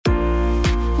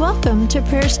Welcome to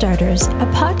Prayer Starters,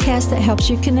 a podcast that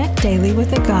helps you connect daily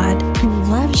with a God who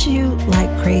loves you like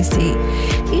crazy.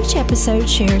 Each episode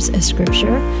shares a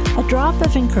scripture, a drop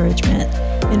of encouragement,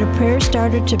 and a prayer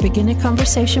starter to begin a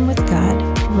conversation with God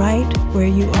right where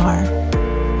you are.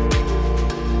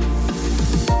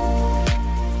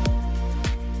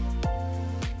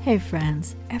 Hey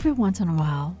friends, every once in a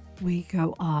while we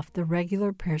go off the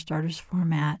regular Prayer Starters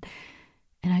format,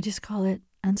 and I just call it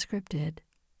unscripted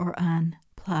or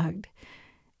unplugged.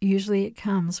 Usually it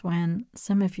comes when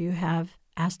some of you have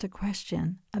asked a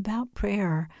question about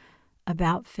prayer,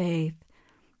 about faith,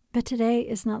 but today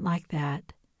is not like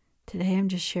that. Today I'm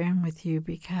just sharing with you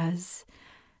because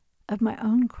of my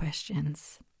own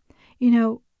questions. You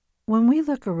know, when we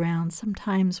look around,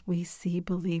 sometimes we see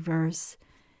believers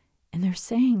and they're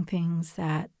saying things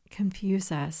that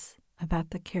confuse us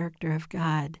about the character of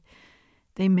God.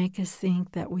 They make us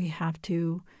think that we have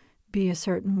to be a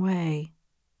certain way,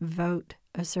 vote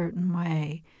a certain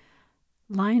way,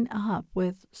 line up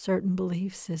with certain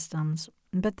belief systems.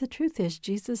 But the truth is,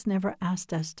 Jesus never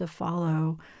asked us to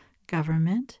follow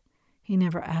government. He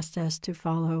never asked us to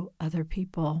follow other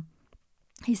people.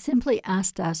 He simply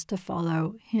asked us to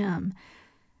follow Him.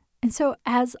 And so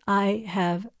as I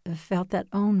have felt that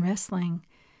wrestling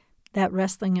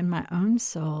in my own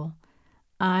soul,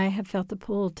 I have felt the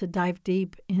pull to dive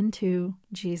deep into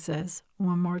Jesus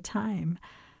one more time,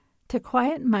 to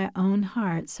quiet my own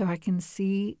heart so I can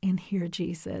see and hear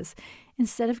Jesus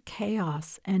instead of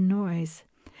chaos and noise.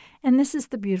 And this is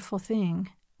the beautiful thing.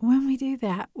 When we do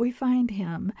that, we find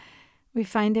Him. We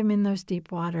find Him in those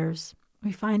deep waters.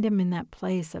 We find Him in that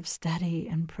place of study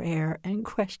and prayer and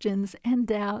questions and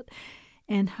doubt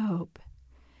and hope.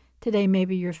 Today,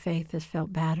 maybe your faith has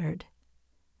felt battered.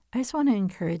 I just want to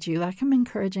encourage you, like I'm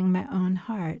encouraging my own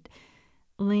heart,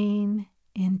 lean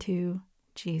into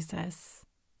Jesus,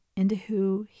 into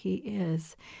who He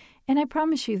is. And I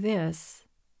promise you this,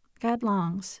 God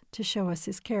longs to show us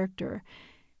His character.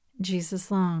 Jesus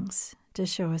longs to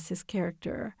show us His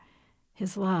character,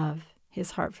 His love,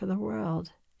 His heart for the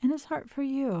world, and His heart for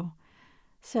you.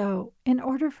 So in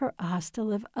order for us to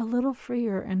live a little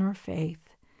freer in our faith,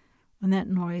 when that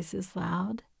noise is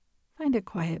loud, find a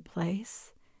quiet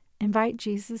place. Invite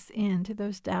Jesus into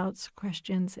those doubts,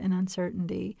 questions, and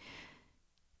uncertainty,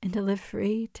 and to live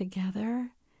free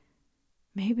together.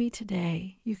 Maybe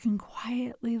today you can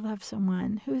quietly love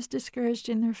someone who is discouraged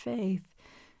in their faith.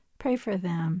 Pray for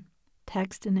them,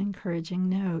 text an encouraging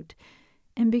note,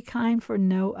 and be kind for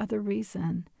no other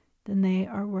reason than they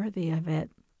are worthy of it.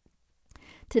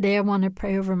 Today I want to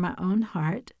pray over my own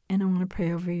heart, and I want to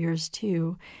pray over yours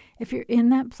too. If you're in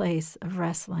that place of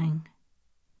wrestling,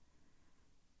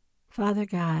 Father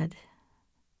God,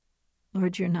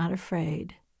 Lord, you're not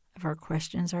afraid of our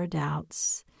questions, our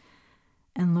doubts.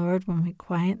 And Lord, when we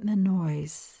quieten the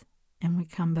noise and we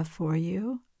come before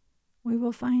you, we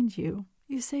will find you.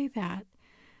 You say that.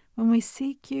 When we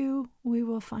seek you, we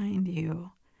will find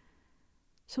you.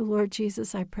 So Lord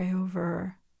Jesus, I pray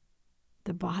over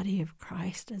the body of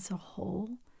Christ as a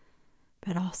whole,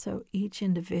 but also each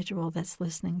individual that's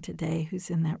listening today who's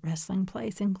in that wrestling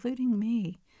place, including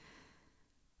me.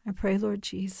 I pray, Lord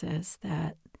Jesus,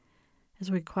 that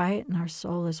as we quieten our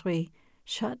soul, as we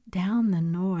shut down the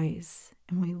noise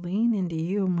and we lean into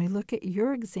you and we look at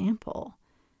your example,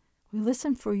 we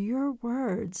listen for your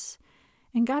words.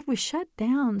 And God, we shut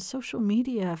down social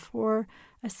media for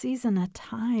a season, a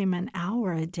time, an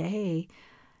hour, a day.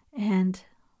 And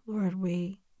Lord,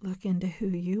 we look into who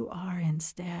you are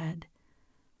instead.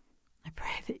 I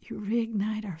pray that you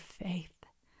reignite our faith.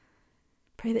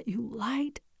 Pray that you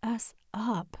light us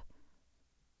up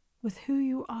with who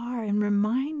you are and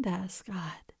remind us,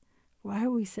 God, why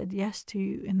we said yes to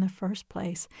you in the first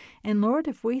place. And Lord,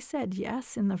 if we said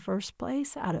yes in the first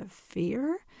place out of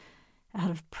fear,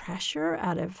 out of pressure,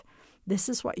 out of this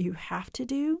is what you have to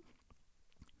do,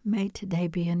 may today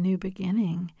be a new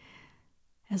beginning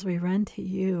as we run to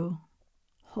you,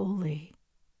 holy,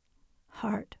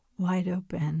 heart wide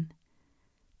open,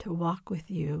 to walk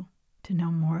with you, to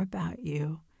know more about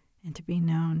you, and to be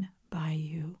known by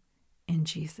you. In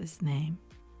Jesus' name,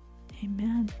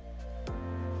 amen.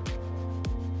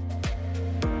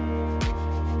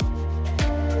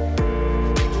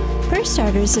 Prayer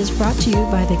Starters is brought to you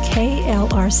by the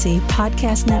KLRC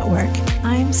Podcast Network.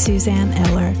 I'm Suzanne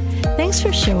Eller. Thanks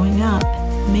for showing up.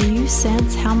 May you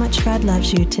sense how much God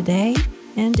loves you today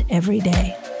and every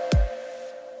day.